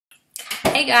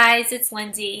Hey guys, it's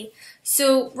Lindsay.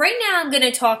 So right now I'm going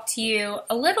to talk to you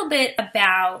a little bit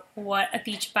about what a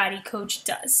Beachbody coach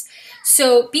does.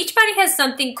 So Beachbody has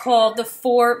something called the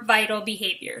 4 vital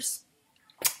behaviors.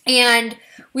 And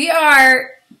we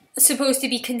are supposed to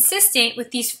be consistent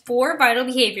with these 4 vital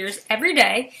behaviors every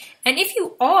day. And if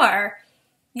you are,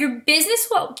 your business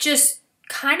will just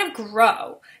kind of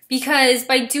grow, because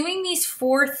by doing these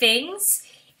 4 things,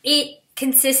 it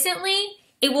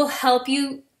will help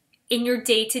you in your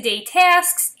day-to-day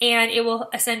tasks, and it will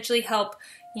essentially help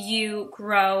you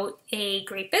grow a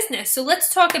great business. So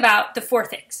let's talk about the 4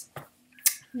 things.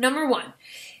 Number 1,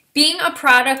 being a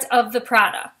product of the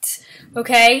product,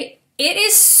 okay? It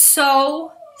is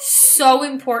so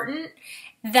important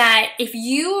that if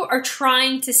you are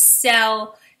trying to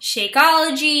sell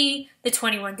Shakeology, the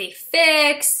 21-Day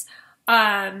Fix,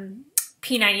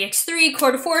 P90X3,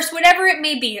 Core de Force, whatever it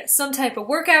may be, some type of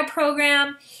workout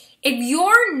program, if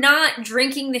you're not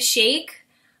drinking the shake,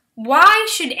 why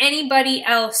should anybody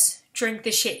else drink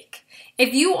the shake?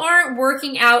 If you aren't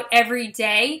working out every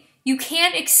day, you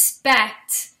can't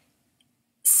expect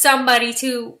somebody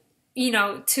to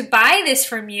buy this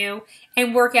from you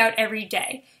and work out every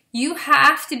day. You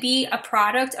have to be a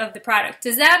product of the product.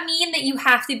 Does that mean that you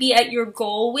have to be at your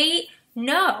goal weight?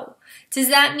 No. Does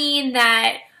that mean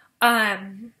that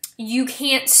you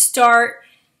can't start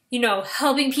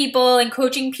helping people and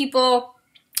coaching people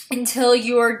until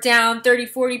you're down 30,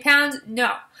 40 pounds?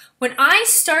 No. When I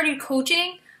started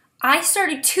coaching, I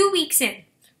started 2 weeks in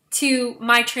to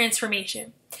my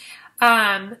transformation.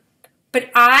 But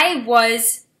I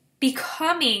was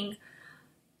becoming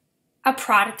a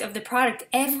product of the product.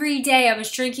 Every day I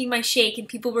was drinking my shake and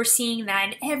people were seeing that.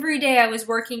 And every day I was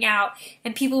working out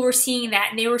and people were seeing that.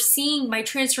 And they were seeing my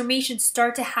transformation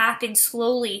start to happen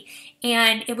slowly.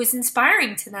 And it was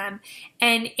inspiring to them.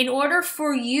 And in order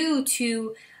for you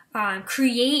to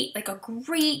create like a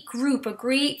great group, a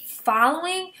great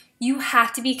following, you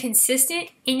have to be consistent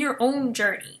in your own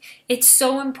journey. It's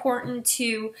so important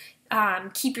to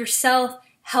keep yourself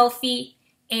healthy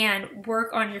and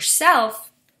work on yourself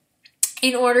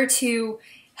in order to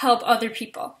help other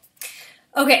people.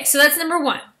 Okay, so that's number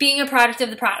 1, being a product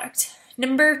of the product.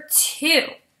 Number 2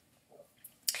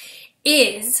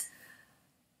 is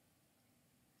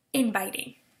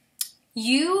inviting.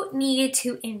 You need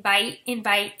to invite. Did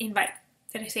I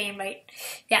say invite?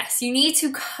 Yes, you need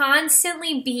to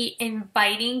constantly be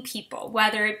inviting people,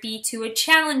 whether it be to a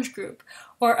challenge group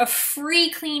or a free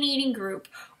clean eating group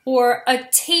or a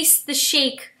taste the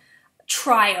shake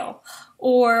trial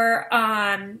or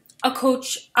a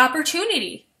coach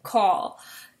opportunity call.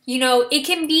 It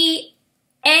can be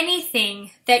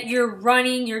anything that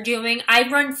you're doing. I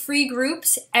run free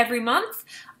groups every month.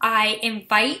 I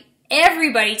invite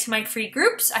everybody to my free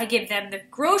groups. I give them the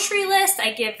grocery list.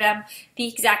 I give them the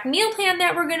exact meal plan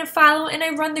that we're going to follow, and I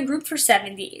run the group for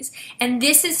 7 days. And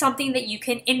this is something that you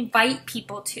can invite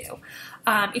people to.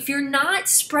 If you're not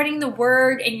spreading the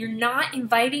word and you're not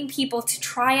inviting people to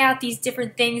try out these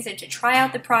different things and to try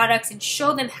out the products and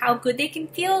show them how good they can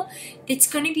feel,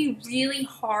 it's going to be really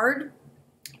hard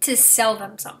to sell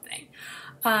them something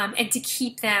and to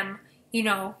keep them,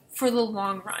 for the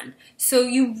long run. So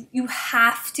you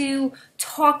have to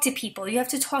talk to people. You have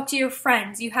to talk to your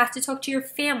friends. You have to talk to your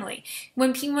family.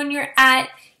 When you're at,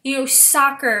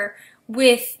 soccer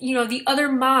with, the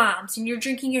other moms and you're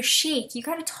drinking your shake, you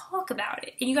got to talk about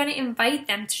it and you got to invite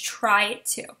them to try it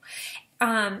too.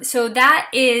 So that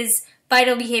is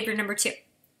vital behavior number 2.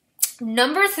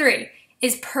 Number 3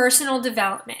 is personal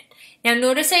development. Now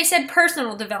notice I said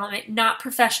personal development, not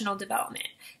professional development.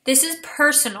 This is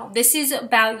personal. This is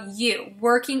about you,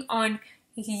 working on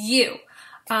you,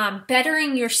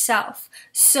 bettering yourself.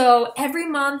 So every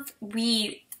month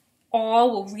we all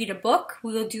will read a book.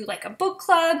 We will do like a book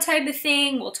club type of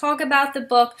thing. We'll talk about the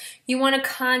book. You want to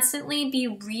constantly be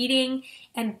reading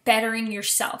and bettering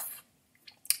yourself.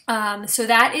 So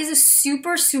that is a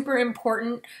super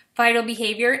important vital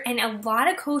behavior, and a lot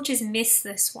of coaches miss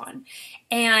this one.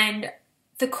 And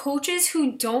the coaches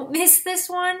who don't miss this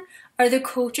one are the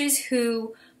coaches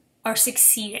who are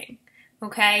succeeding,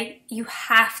 okay? You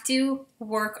have to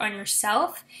work on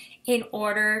yourself in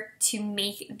order to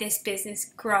make this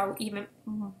business grow even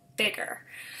bigger.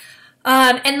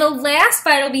 And the last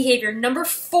vital behavior, number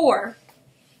 4,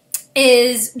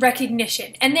 is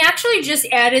recognition. And they actually just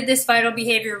added this vital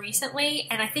behavior recently,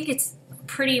 and I think it's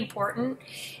pretty important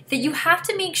that you have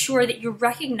to make sure that you're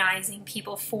recognizing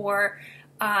people for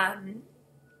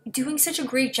doing such a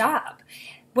great job,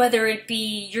 whether it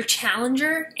be your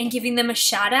challenger and giving them a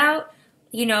shout out,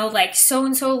 you know, like so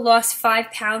and so lost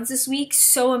 5 pounds this week,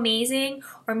 so amazing.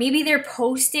 Or maybe they're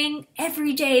posting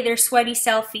every day their sweaty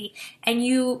selfie, and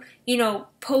you know,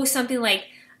 post something like,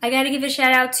 I gotta give a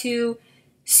shout out to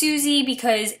Susie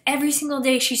because every single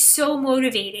day she's so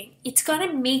motivating. It's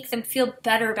gonna make them feel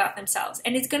better about themselves,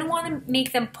 and it's gonna want to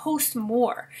make them post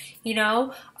more, you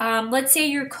know. Let's say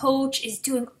your coach is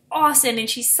doing awesome and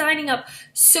she's signing up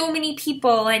so many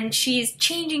people and she's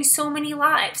changing so many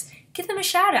lives. Give them a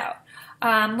shout out.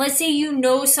 Let's say you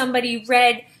know somebody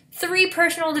read 3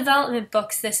 personal development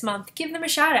books this month. Give them a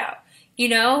shout out. You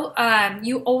know,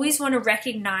 you always want to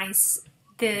recognize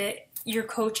your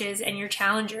coaches and your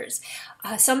challengers.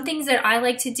 Some things that I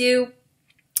like to do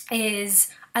is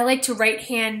I like to write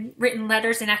handwritten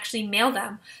letters and actually mail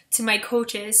them to my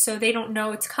coaches so they don't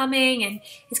know it's coming, and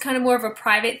it's kind of more of a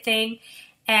private thing,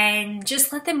 and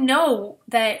just let them know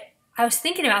that I was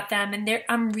thinking about them, and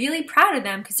I'm really proud of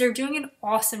them because they're doing an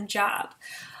awesome job.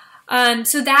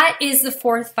 So that is the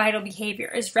 4th vital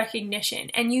behavior, is recognition.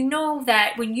 And you know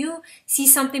that when you see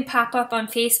something pop up on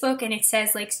Facebook and it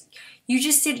says like,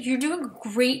 you're doing a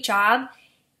great job,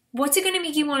 what's it going to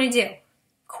make you want to do?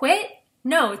 Quit?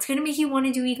 No, it's going to make you want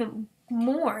to do even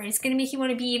more. It's going to make you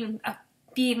want to be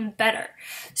even better.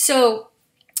 So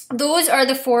those are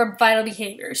the 4 vital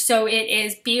behaviors. So it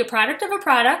is be a product of the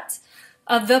product,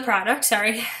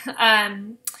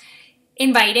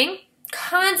 inviting,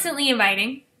 constantly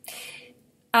inviting,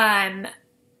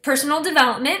 personal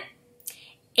development,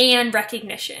 and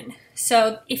recognition.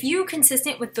 So if you're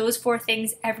consistent with those 4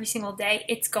 things every single day,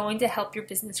 it's going to help your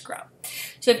business grow.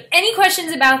 So if any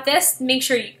questions about this, make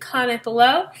sure you comment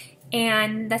below.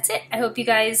 And that's it. I hope you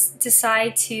guys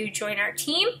decide to join our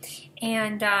team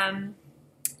and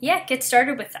yeah, get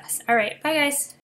started with us. All right. Bye, guys.